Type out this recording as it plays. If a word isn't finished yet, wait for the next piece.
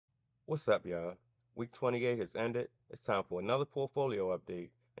What's up, y'all? Week 28 has ended. It's time for another portfolio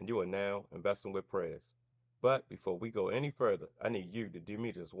update, and you are now investing with prayers. But before we go any further, I need you to do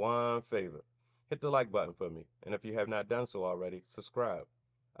me just one favor. Hit the like button for me, and if you have not done so already, subscribe.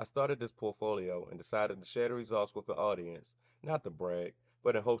 I started this portfolio and decided to share the results with the audience, not to brag,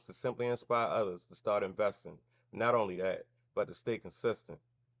 but in hopes to simply inspire others to start investing. Not only that, but to stay consistent.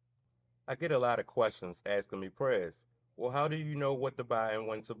 I get a lot of questions asking me, Prayers, well, how do you know what to buy and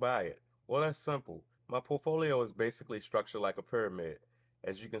when to buy it? Well, that's simple. My portfolio is basically structured like a pyramid.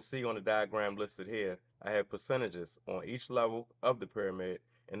 As you can see on the diagram listed here, I have percentages on each level of the pyramid,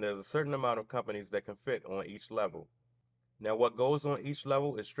 and there's a certain amount of companies that can fit on each level. Now, what goes on each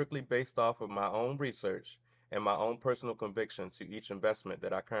level is strictly based off of my own research and my own personal conviction to each investment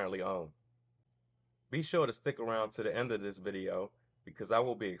that I currently own. Be sure to stick around to the end of this video because I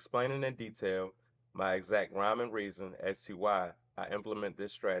will be explaining in detail my exact rhyme and reason as to why I implement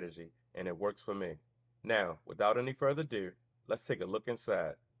this strategy and it works for me. Now, without any further ado, let's take a look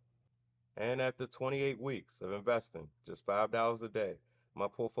inside. And after 28 weeks of investing just $5 a day, my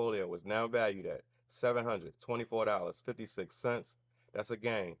portfolio is now valued at $724.56. That's a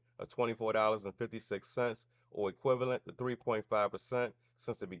gain of $24.56 or equivalent to 3.5%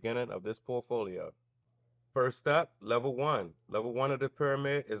 since the beginning of this portfolio. First up, level one. Level one of the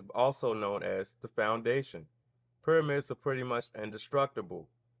pyramid is also known as the foundation. Pyramids are pretty much indestructible.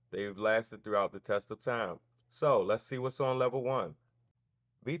 They've lasted throughout the test of time. So let's see what's on level one.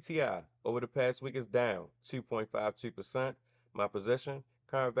 VTI over the past week is down 2.52%. My position,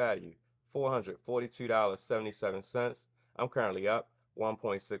 current value, $442.77. I'm currently up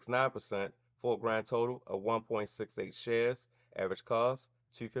 1.69% for a grand total of 1.68 shares. Average cost,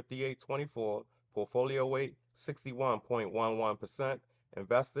 258.24. Portfolio weight, 61.11%.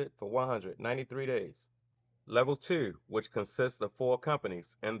 Invested for 193 days. Level 2, which consists of 4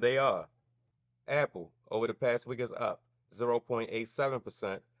 companies, and they are Apple over the past week is up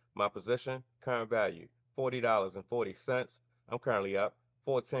 0.87%. My position, current value, $40.40. I'm currently up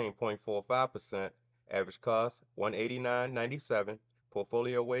 14.45%. Average cost, 189.97.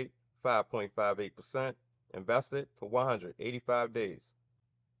 Portfolio weight, 5.58%. Invested for 185 days.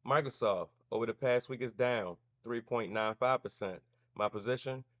 Microsoft over the past week is down 3.95%. My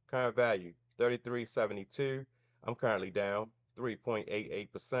position, current value, 33.72. I'm currently down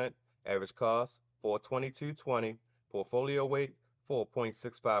 3.88%. Average cost, 422.20. Portfolio weight,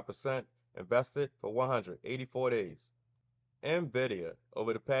 4.65%. Invested for 184 days. Nvidia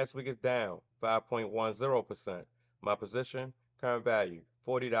over the past week is down 5.10%. My position, current value,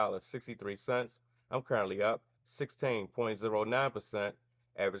 $40.63. I'm currently up 16.09%.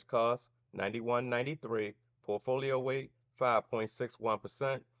 Average cost, 91.93. Portfolio weight,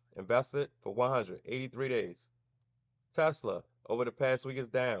 5.61%. Invested for 183 days. Tesla over the past week is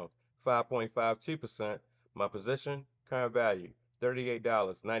down 5.52%. My position, current value,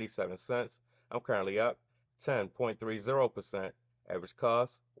 $38.97. I'm currently up 10.30%. Average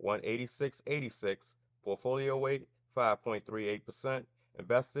cost, 186.86. Portfolio weight, 5.38%.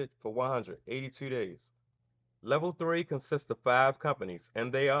 Invested for 182 days. Level 3 consists of 5 companies,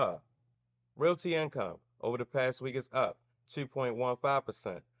 and they are Realty Income over the past week is up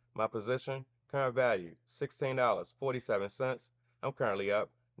 2.15%. My position, current value, $16.47. I'm currently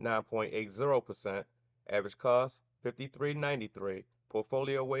up 9.80%. Average cost, $53.93.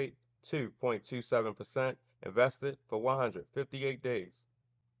 Portfolio weight, 2.27%. Invested for 158 days.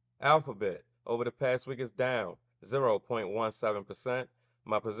 Alphabet over the past week is down 0.17%.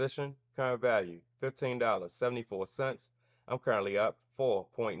 My position, current value, $15.74. I'm currently up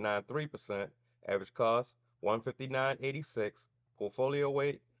 4.93%. Average cost, 159.86. Portfolio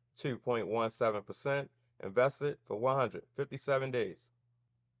weight, 2.17%. Invested for 157 days.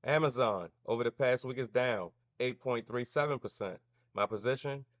 Amazon over the past week is down 8.37%. My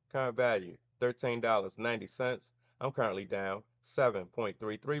position, current value, $13.90. I'm currently down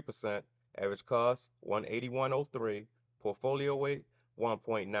 7.33%. Average cost, 181.03. Portfolio weight,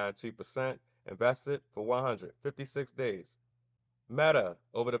 1.92%. Invested for 156 days. Meta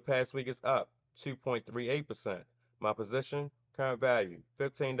over the past week is up 2.38%. My position, current value,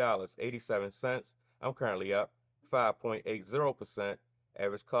 $15.87. I'm currently up 5.80%.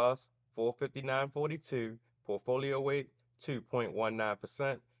 Average cost, 459.42. Portfolio weight,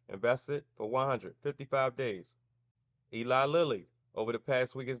 2.19%. Invested for 155 days. Eli Lilly over the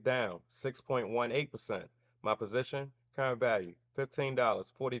past week is down 6.18%. My position, current value,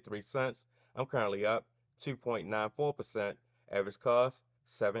 $15.43. I'm currently up 2.94%. Average cost,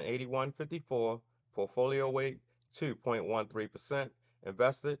 781.54. Portfolio weight, 2.13%.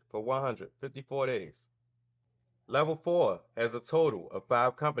 Invested for 154 days. Level 4 has a total of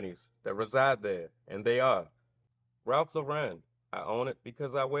 5 companies that reside there, and they are Ralph Lauren. I own it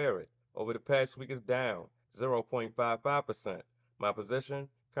because I wear it. Over the past week is down 0.55%. My position,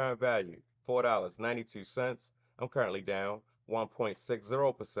 current value, $4.92. I'm currently down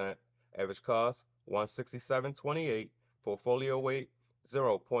 1.60%. Average cost, 167.28. Portfolio weight,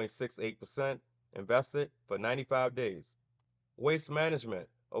 0.68%. Invested for 95 days. Waste management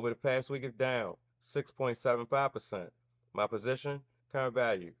over the past week is down 6.75%. My position, current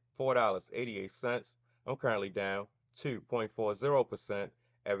value, $4.88. I'm currently down 2.40%.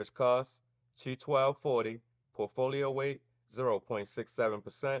 Average cost, 212.40. Portfolio weight,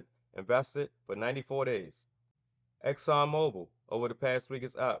 0.67%. Invested for 94 days. ExxonMobil over the past week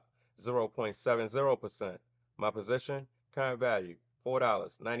is up 0.70%. My position, current value,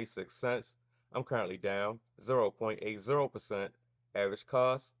 $4.96. I'm currently down 0.80%. Average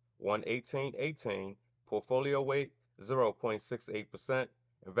cost, 118.18. Portfolio weight, 0.68%.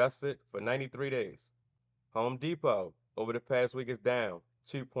 Invested for 93 days. Home Depot over the past week is down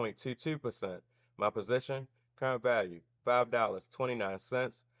 2.22%. My position, current value,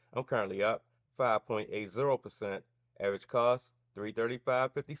 $5.29. I'm currently up 5.80%. Average cost,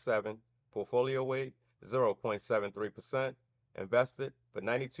 $335.57. Portfolio weight, 0.73%. Invested for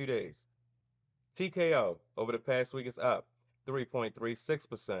 92 days. TKO over the past week is up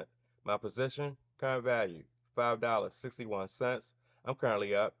 3.36%. My position, current value, $5.61. I'm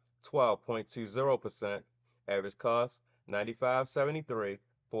currently up 12.20%. Average cost, $95.73.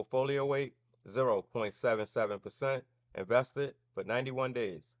 Portfolio weight, 0.77%. Invested for 91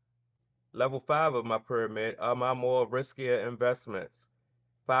 days. Level 5 of my pyramid are my more riskier investments.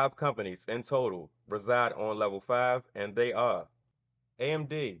 5 companies in total reside on level 5, and they are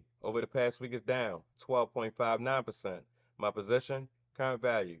AMD over the past week is down 12.59%. My position, current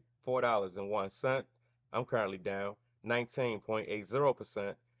value, $4.01. I'm currently down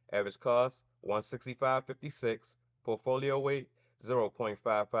 19.80%. Average cost, 165.56. Portfolio weight,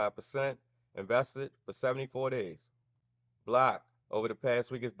 0.55%. Invested for 74 days. Block over the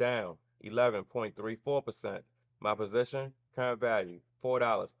past week is down 11.34%. My position, current value,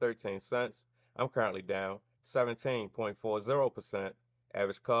 $4.13. I'm currently down 17.40%.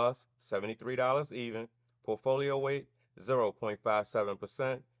 Average cost, $73 even. Portfolio weight,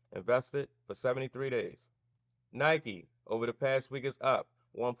 0.57%. Invested for 73 days. Nike over the past week is up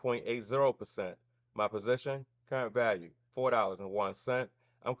 1.80%. My position, current value, $4.01.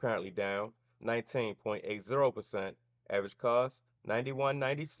 I'm currently down 19.80%. Average cost,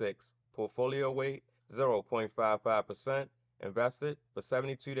 $91.96. Portfolio weight, 0.55%. Invested for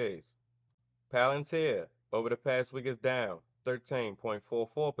 72 days. Palantir over the past week is down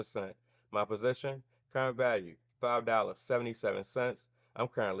 13.44%. My position, current value, $5.77. I'm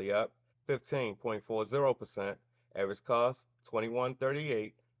currently up 15.40%. Average cost,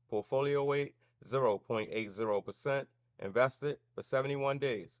 $21.38. Portfolio weight, 0.80%. Invested for 71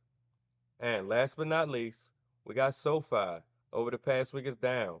 days. And last but not least, we got SoFi. Over the past week is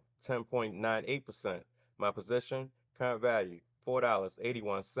down 10.98%. My position, current value,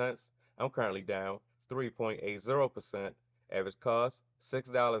 $4.81. I'm currently down 3.80%. Average cost,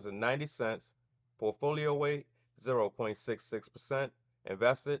 $6.90. Portfolio weight, 0.66%.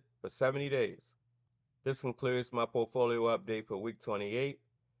 Invested for 70 days. This concludes my portfolio update for week 28.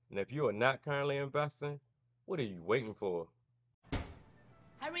 And if you are not currently investing, what are you waiting for?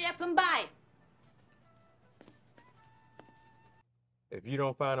 Hurry up and buy. If you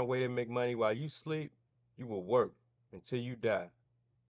don't find a way to make money while you sleep, you will work until you die.